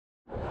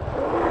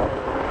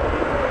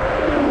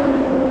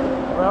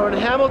in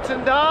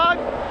Hamilton, dog.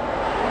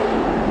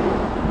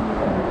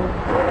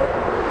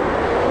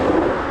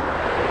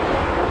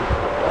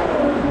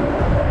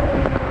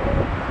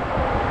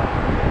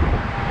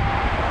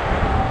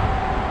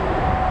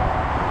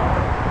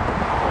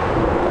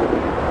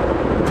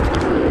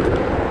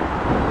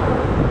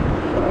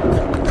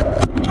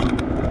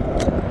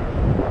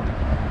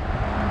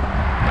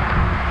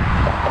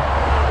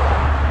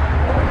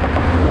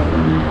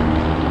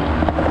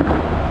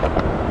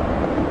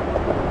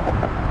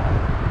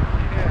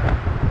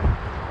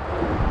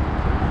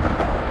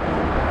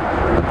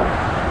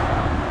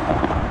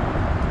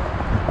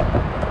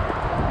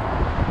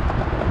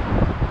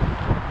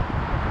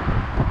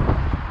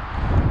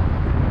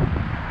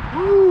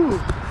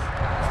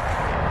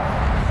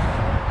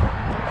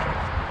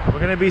 We're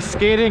gonna be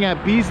skating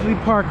at Beasley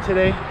Park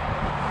today.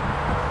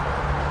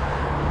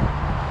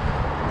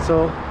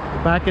 So,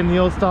 back in the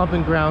old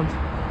stomping ground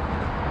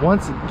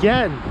once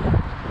again.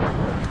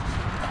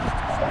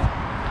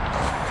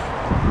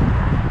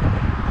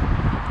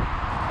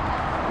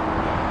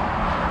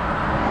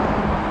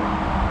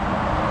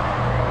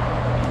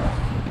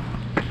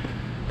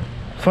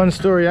 Fun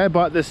story, I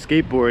bought this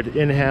skateboard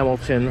in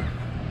Hamilton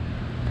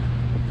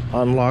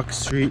on Lock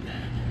Street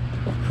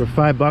for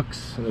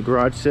 $5 in a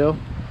garage sale.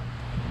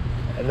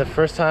 And the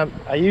first time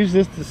I used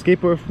this to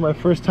skateboard for my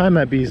first time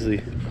at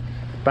Beasley,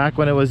 back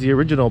when it was the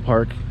original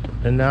park,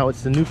 and now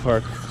it's the new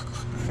park.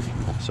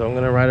 So I'm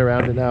gonna ride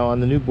around it now on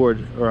the new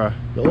board, or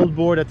the old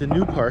board at the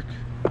new park,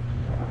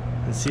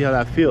 and see how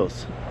that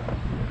feels.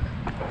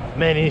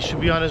 Manny should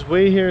be on his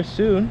way here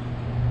soon.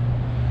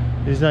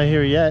 He's not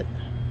here yet.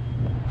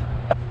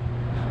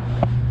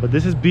 But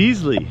this is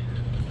Beasley,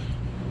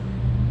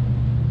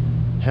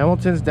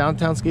 Hamilton's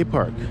downtown skate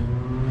park,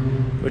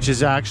 which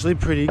is actually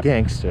pretty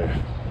gangster.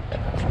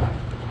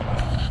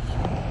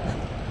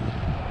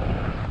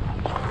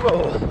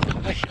 Whoa.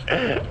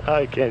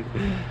 I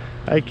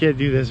can't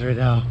do this right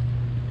now.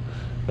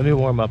 Let me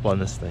warm up on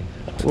this thing.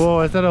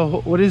 Whoa, is that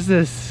what is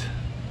this?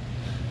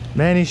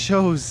 Manny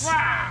shows.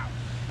 Wow.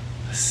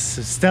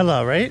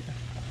 Stella, right?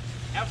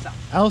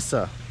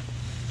 Elsa.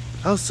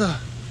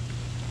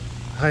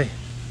 Hi.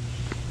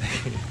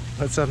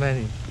 What's up,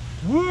 Manny?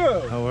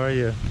 Whoa. How are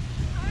you?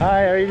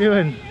 Hi, how are you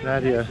doing?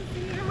 Nadia. Nice to see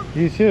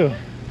you. You too.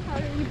 How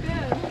have you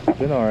been?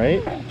 Been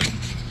alright. Want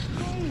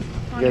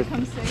to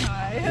come say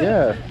hi?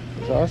 Yeah,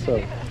 it's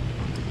awesome.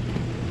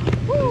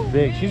 She's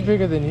big. She's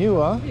bigger than you,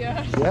 huh?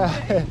 Yeah. Yeah.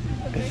 She's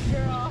a big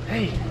girl.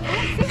 Hey. Say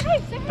hi.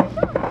 Say hi.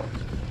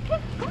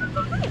 Come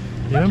on.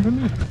 You remember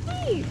me?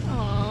 Hey.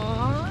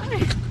 Aww.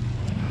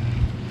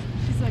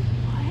 She's like,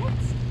 what?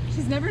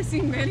 She's never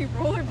seen Manny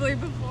rollerblade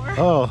before.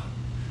 Oh.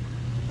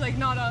 Like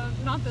not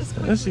this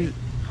quickly.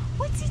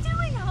 What's he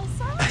doing,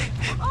 Elsa?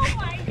 Oh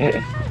my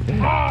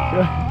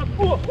god.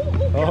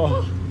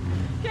 Oh.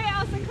 Okay,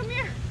 Elsa, come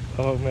here.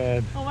 Oh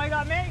man. Oh my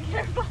god, Manny,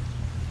 careful.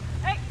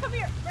 Hey, come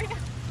here, right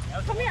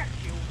now. Come here.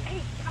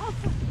 Hey,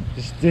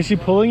 Elsa. Is she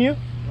pulling you?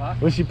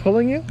 What? Was she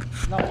pulling you?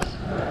 No.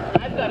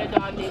 I've got a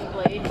dog named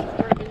Blade.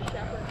 German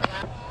Shepherd.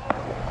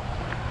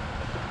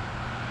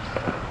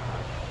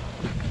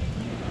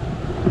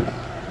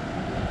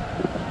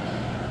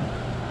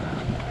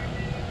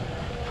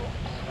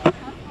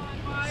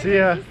 See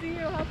ya. Nice to see you.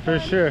 Have For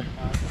fun. sure.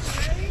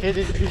 Hey,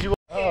 did you?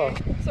 Oh.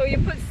 So you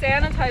put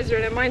sanitizer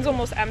in it. Mine's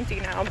almost empty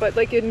now, but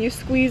like when you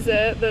squeeze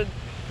it,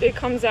 it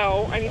comes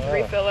out. I need to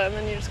refill it, and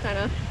then you just kind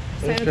of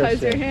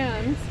sanitize your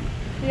hands.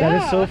 Yeah.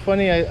 That is so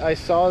funny. I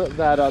saw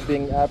that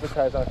being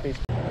advertised on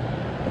Facebook.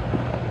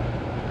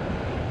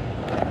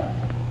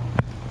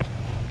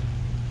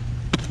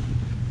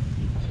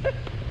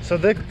 So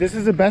this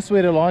is the best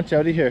way to launch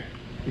out of here.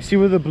 You see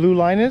where the blue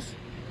line is?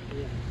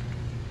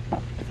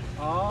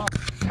 Oh.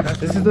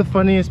 This is the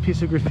funniest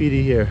piece of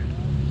graffiti here.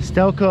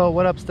 Stelco,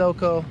 what up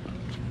Stelco?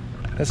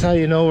 That's how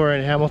you know we're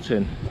in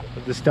Hamilton,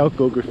 with the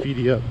Stelco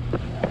graffiti up.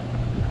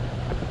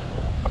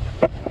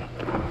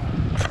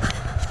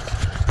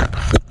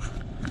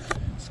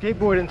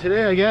 Skateboarding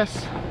today, I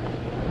guess.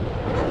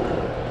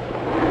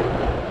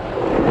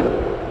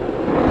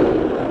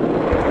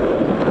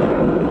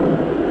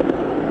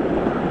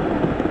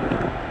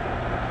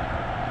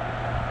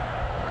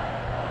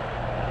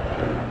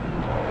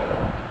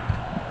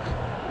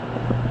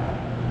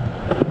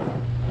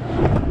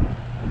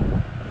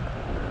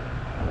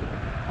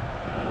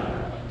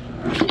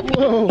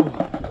 Whoa!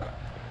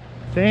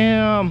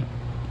 Damn!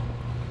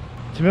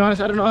 To be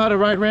honest, I don't know how to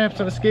ride ramps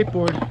on a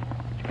skateboard.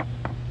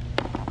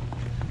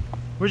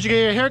 Where'd you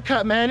get your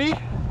haircut, Manny?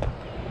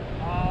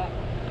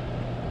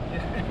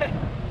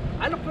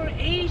 I look for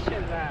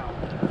Asian now.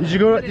 Did you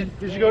go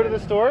to the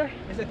store?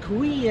 It's a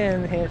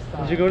Korean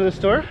hairstyle. Did you go to the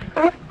store?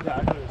 Yeah,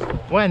 I go to the store.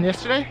 When?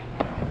 Yesterday?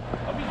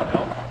 A week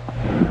ago.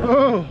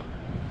 Oh!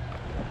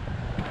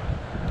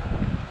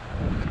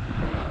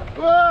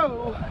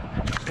 Whoa!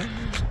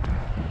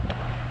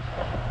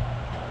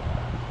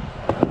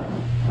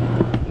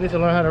 I need to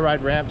learn how to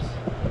ride ramps.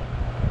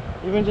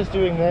 Even just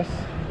doing this.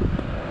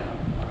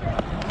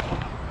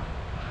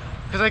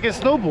 Because I can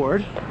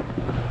snowboard.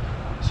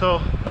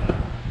 So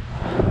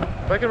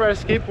If I could ride a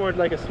skateboard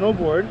like a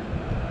snowboard,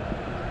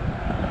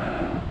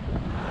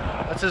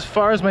 that's as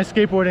far as my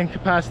skateboarding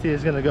capacity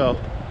is gonna go.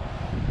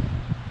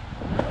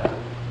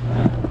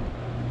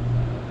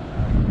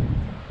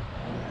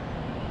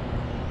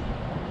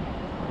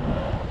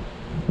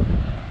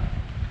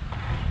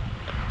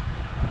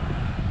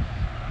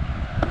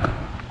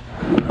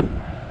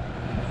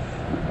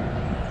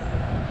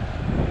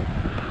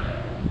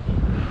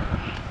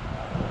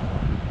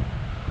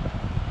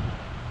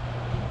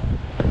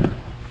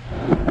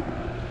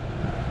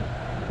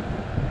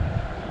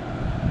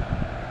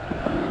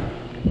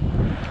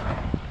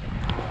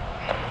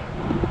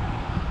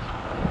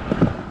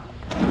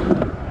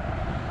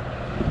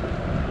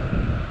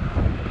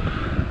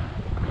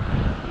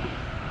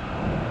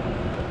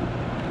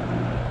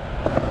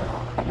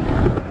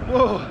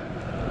 Whoa!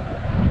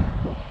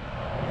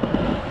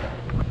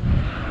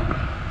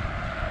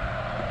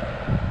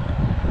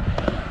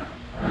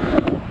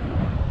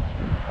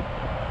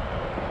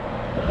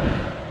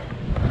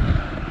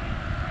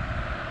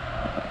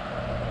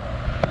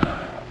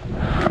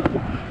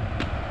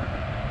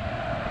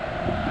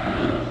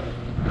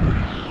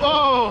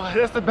 Whoa!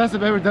 That's the best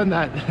I've ever done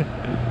that.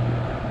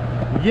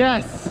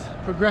 Yes!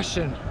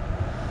 Progression.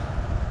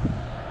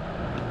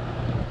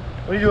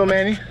 What are you doing,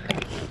 Manny?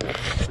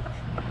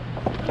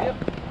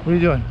 What are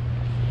you doing?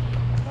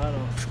 I don't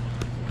know.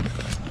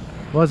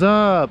 What's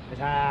up? It's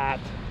hot.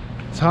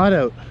 It's hot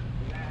out.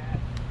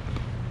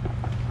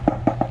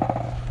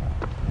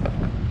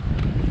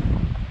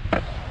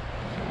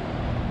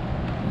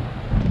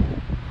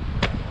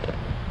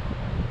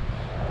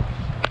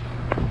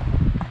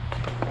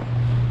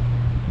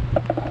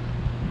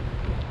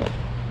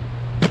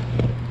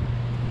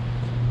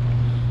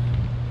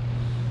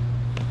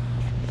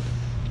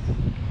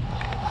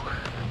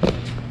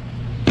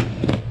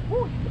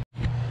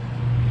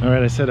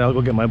 Alright, I said I'll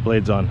go get my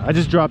blades on. I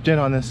just dropped in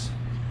on this.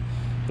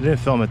 I didn't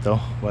film it though,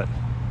 but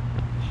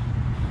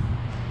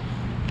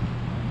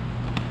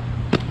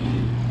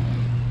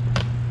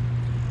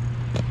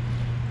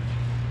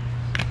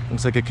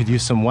looks like I could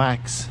use some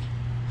wax.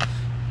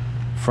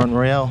 Front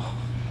rail.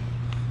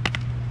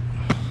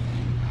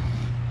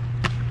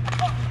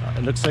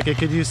 It looks like I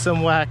could use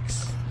some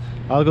wax.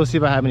 I'll go see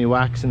if I have any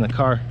wax in the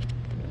car.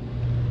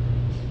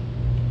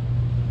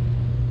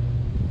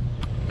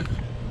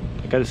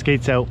 Got his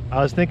skates out.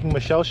 I was thinking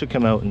Michelle should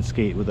come out and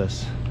skate with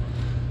us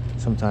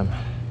sometime.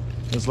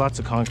 There's lots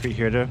of concrete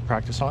here to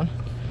practice on.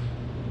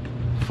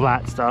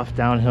 Flat stuff,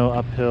 downhill,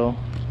 uphill,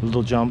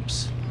 little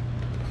jumps.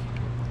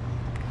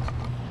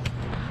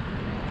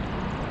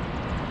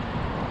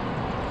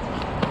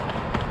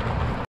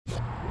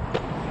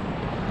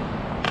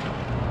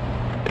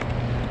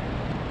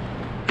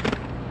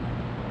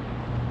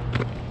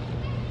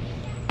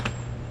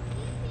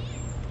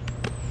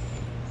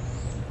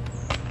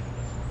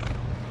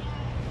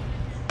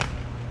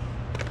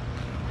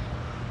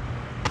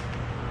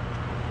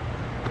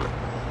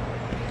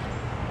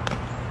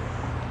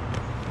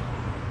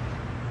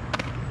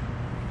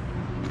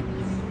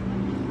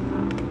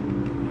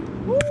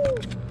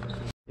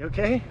 You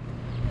okay?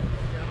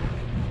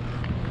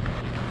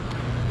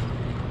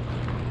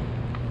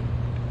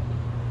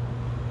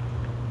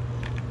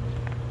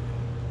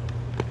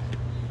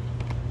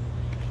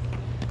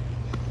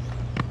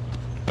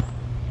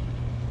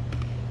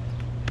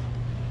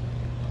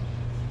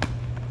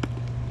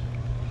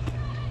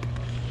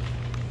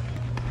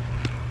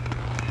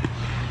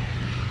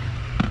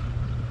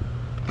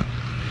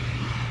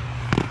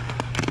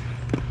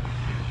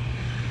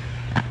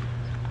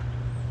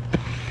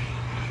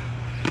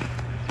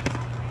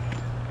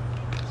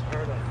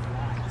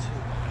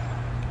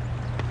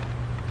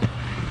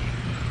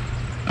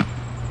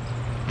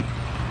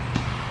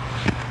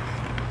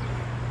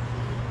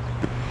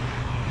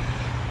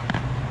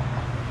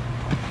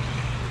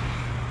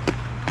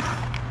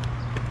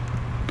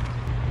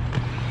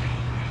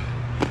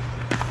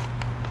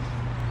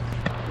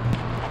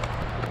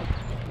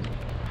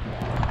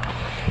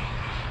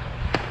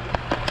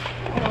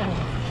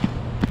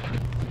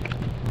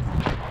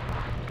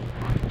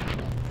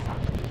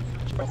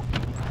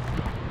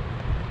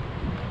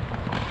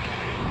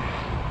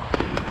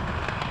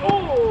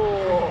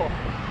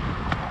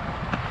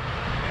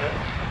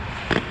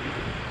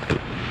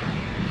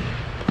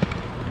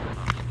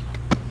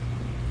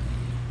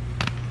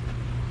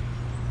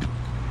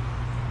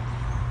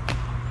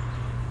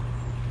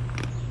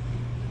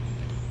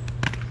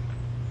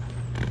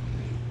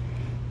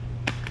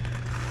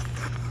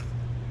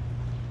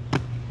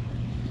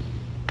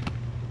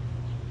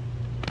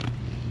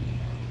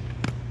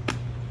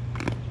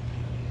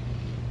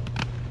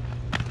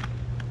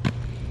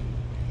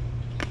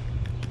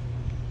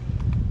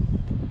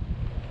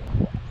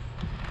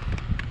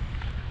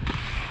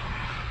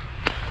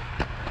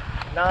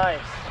 Nice.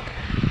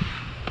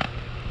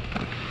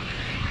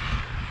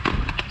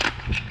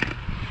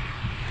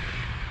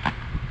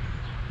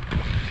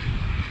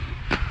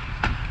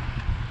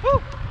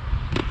 Woo.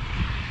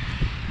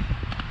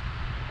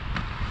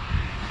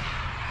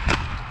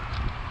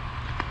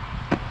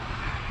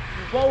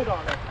 You rode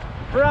on it.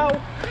 Bro,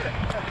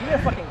 you're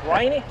fucking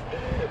grinding.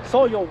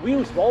 Saw your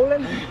wheels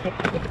rolling.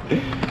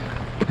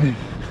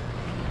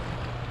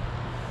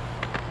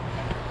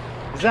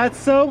 Is that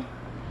so?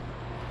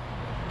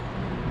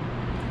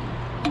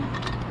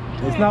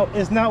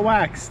 It's not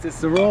waxed, it's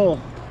the roll.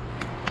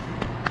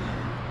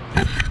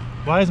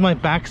 Why is my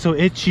back so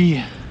itchy?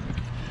 I've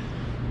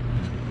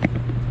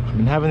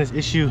been having this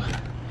issue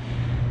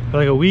for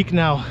like a week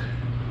now.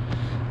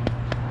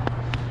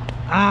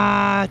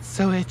 Ah, it's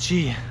so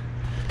itchy.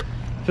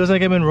 Feels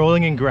like I've been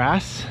rolling in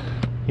grass.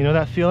 You know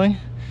that feeling?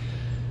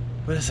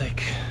 But it's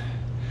like,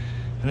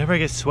 whenever I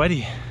get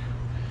sweaty.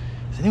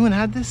 Has anyone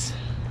had this?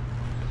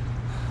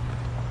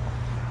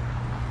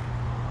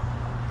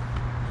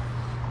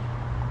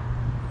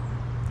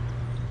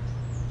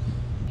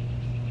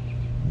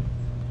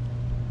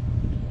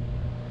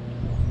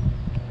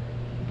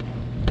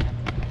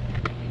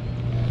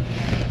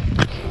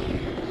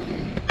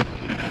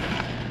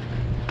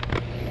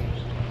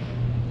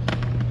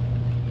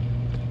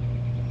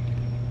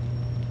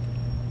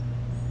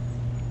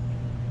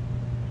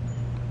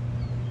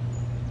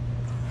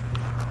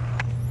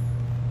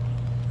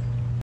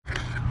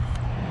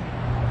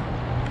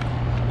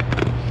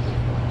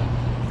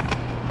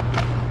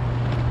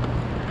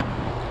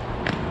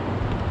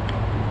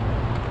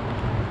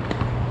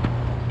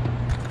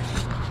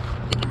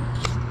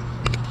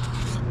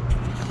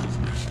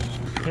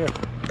 Here.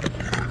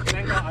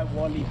 Thank God I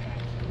wore knee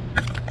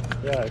pads.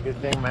 Yeah, good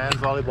thing, man.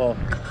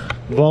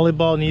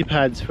 Volleyball knee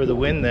pads for the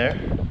win there.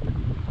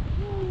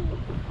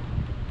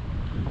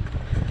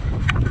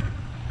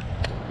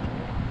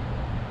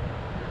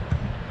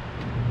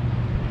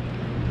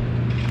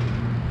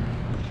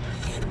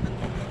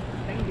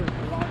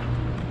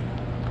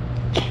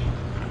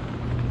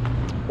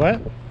 What? I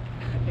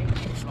think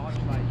it's lost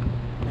like,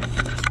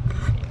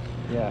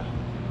 Yeah.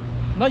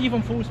 not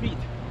even full speed.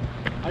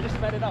 I just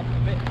sped it up a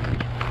bit.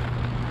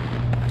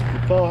 You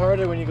fall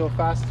harder when you go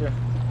faster.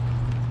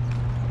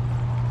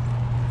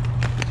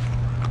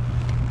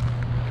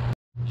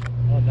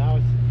 Oh, now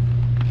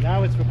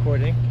it's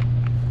recording.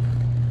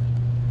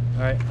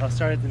 All right, I'll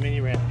start at the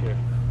mini ramp here.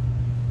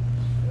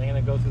 And I'm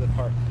gonna go through the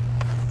park.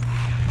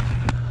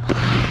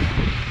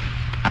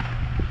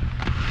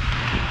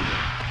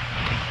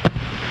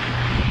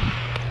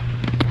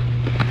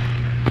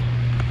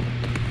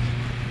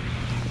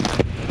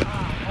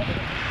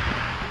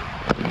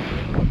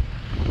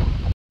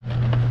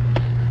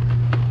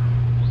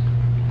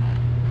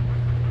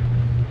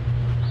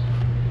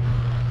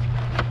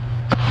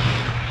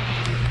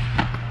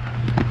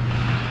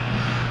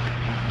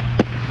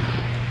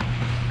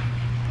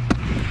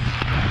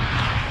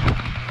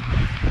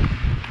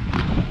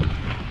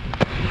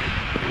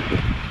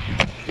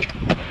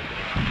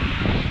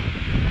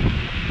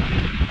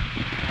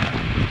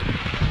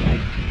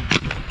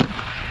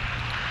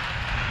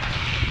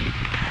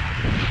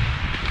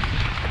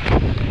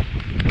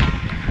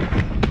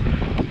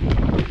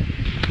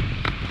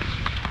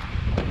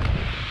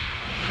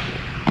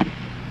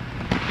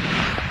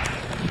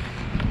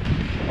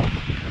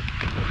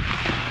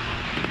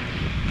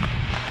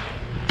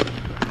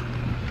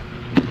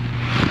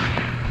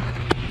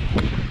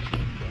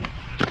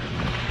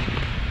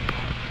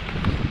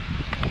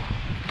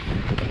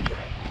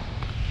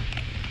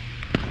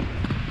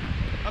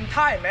 I'm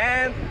tired,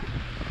 man.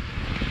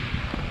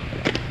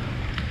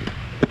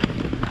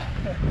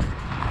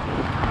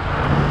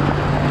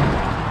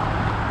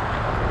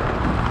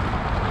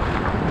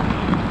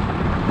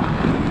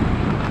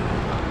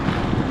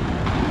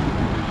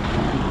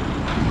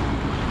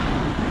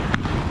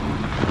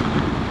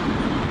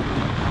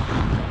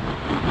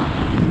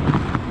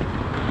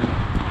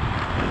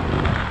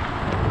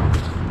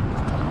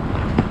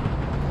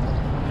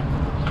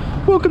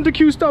 Welcome to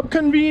Q-Stop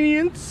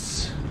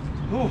Convenience.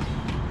 Ooh.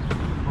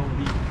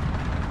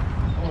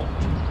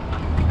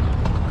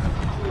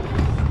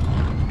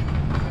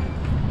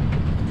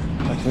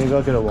 Maybe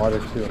I'll get a water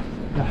too. You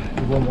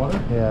want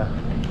water? Yeah.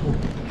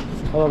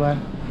 Hello,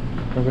 man.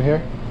 Over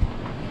here.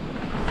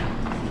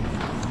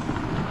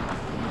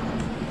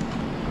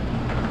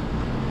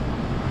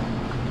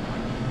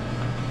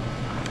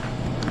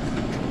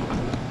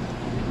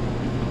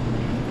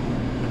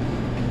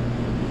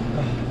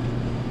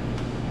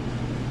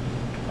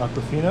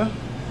 Aquafina.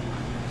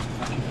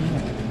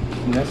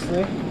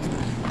 Nestle.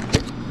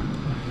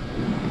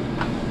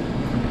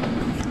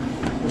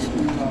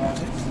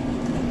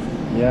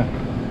 Yeah.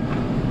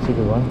 It's a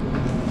good one.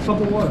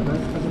 Cup of water, right?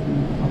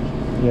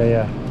 Yeah,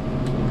 yeah.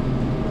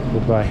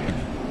 Goodbye.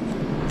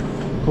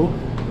 Cool.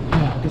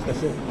 Yeah, I guess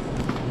that's it.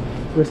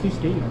 We're still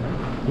skating,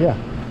 right? Yeah.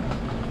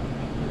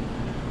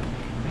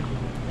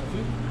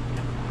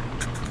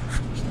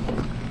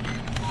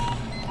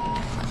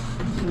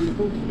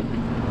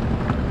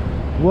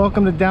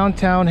 Welcome to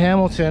downtown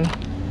Hamilton.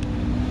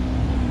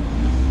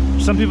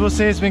 Some people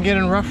say it's been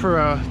getting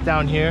rougher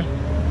down here.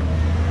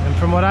 And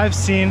from what I've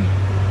seen,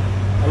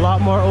 a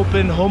lot more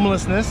open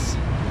homelessness.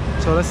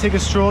 So let's take a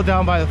stroll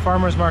down by the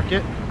farmer's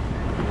market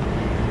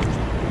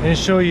and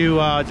show you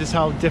just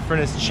how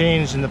different it's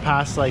changed in the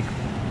past like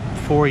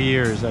 4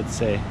 years, I'd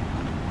say.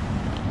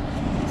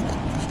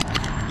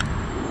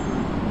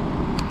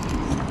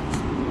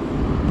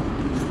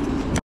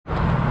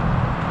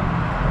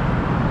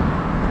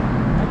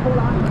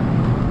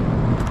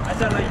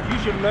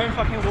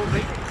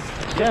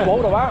 just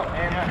rolled around,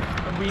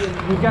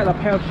 and we got a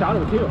pair of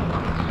shadow too.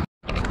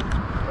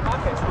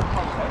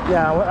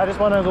 Yeah, I just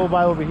want to go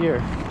by over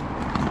here.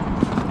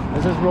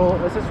 Let's just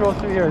roll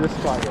through here, this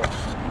spot here.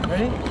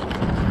 Ready?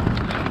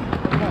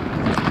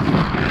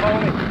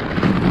 Follow me.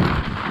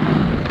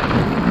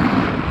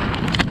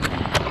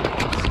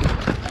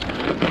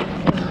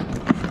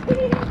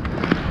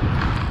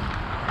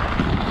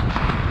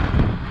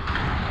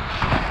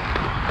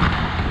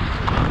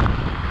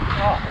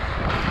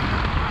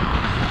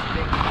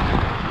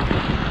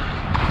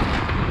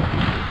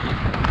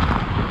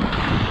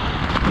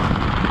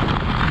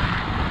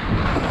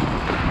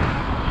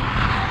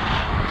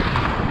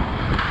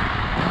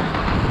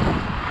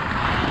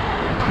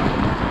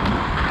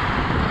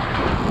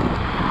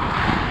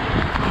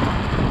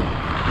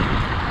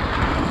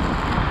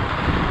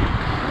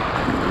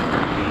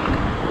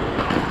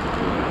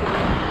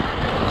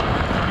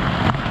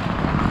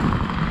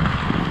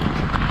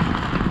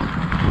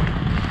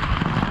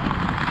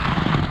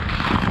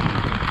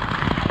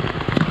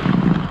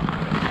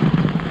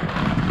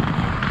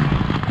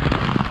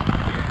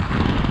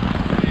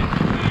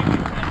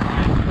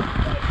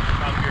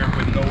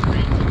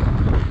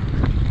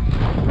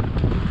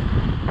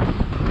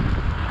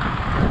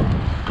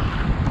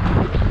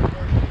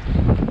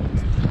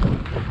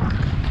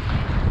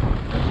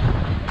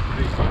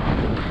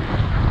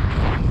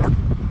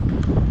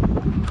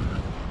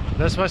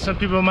 That's why some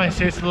people might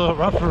say it's a little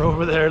rougher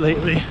over there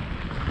lately.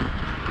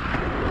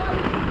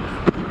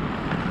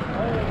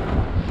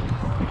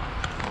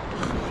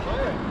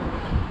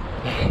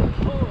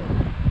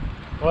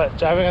 What,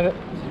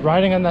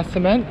 riding on that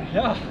cement?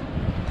 Yeah.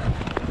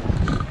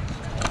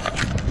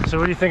 So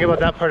what do you think about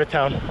that part of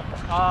town?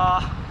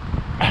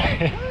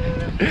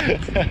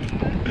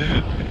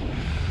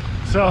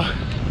 So,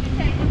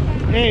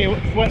 hey,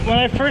 when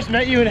I first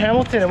met you in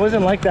Hamilton, it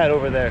wasn't like that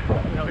over there.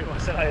 No, it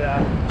wasn't like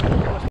that.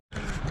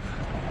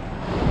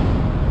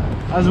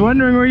 I was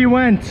wondering where you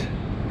went.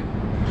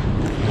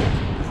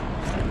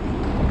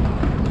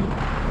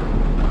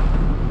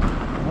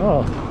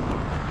 Oh.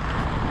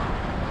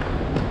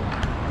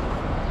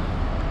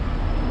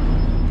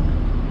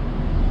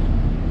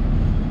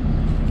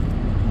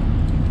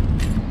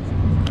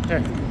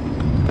 Here.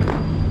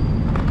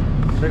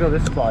 Check out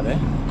this spot, eh?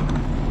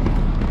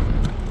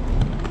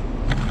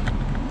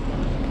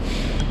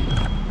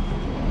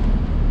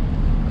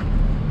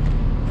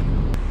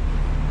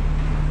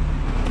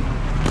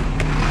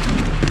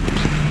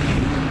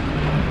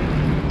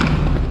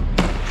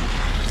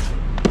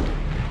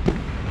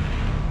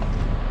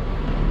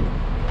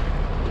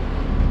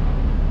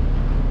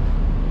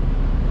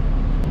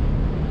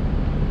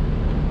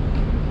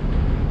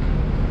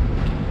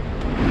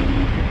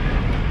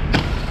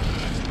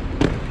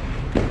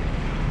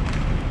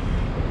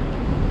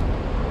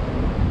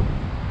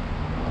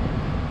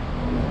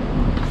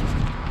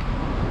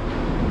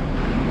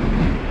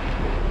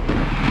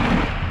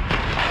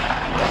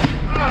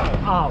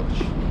 Ouch.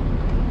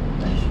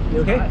 You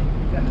okay?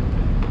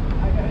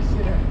 I gotta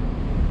sit here.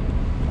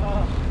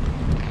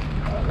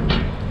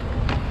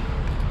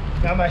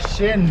 Got my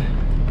shin.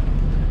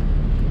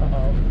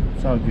 Uh-oh.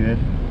 It's all good.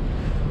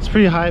 It's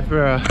pretty high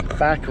for a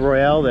back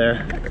royale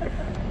there.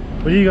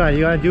 What do you got? You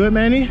gotta do it,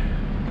 Manny?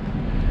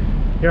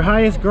 Your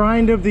highest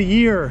grind of the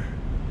year.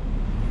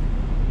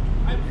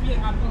 I feel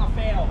I'm gonna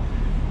fail.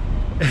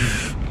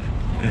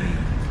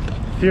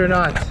 Fear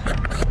not.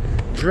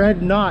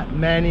 Dread not,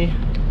 Manny.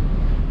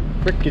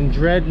 Frickin'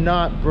 dread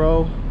not,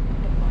 bro.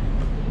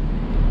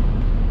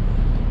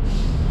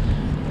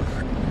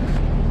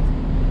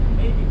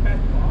 Maybe back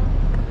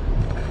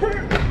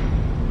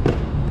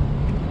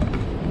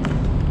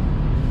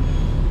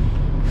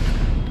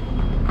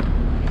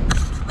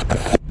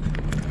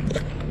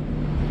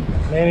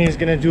Manny's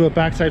gonna do a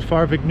backside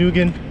Farvik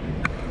Nugan.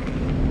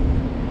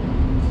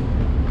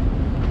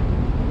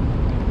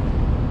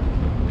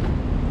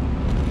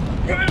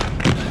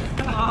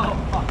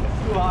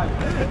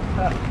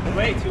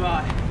 way too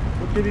high.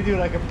 What did he do?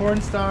 Like a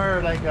porn star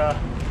or like a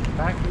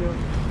backfield?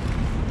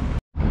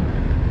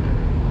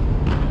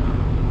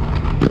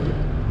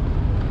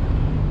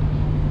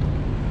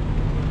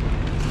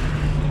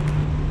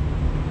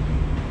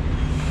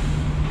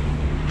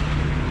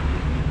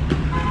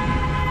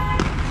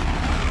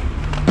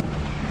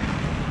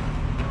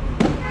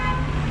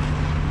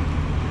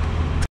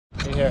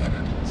 Here,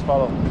 let's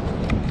follow.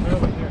 Right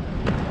over here.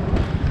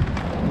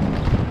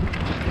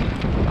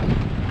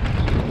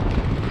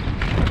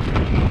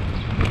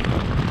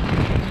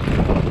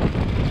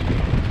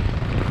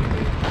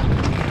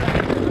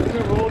 We're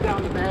gonna roll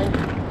down the bank,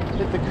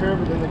 hit the curb,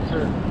 and then the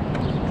curb.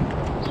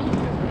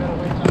 We're gonna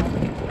wait till.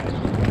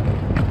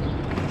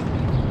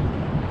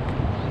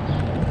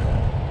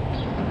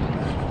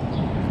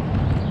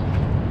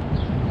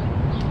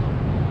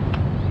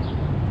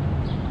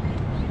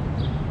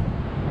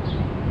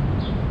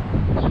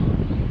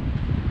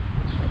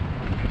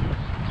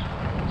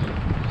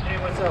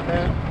 What's up,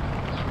 man?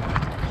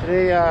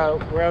 Today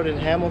we're out in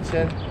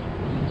Hamilton,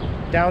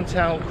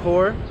 downtown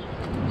core,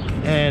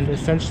 and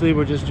essentially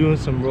we're just doing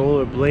some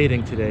roller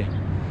blading today.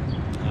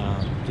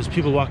 There's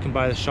people walking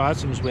by the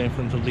shots. I'm just waiting for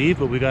them to leave,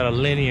 but we got a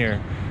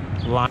linear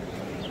line.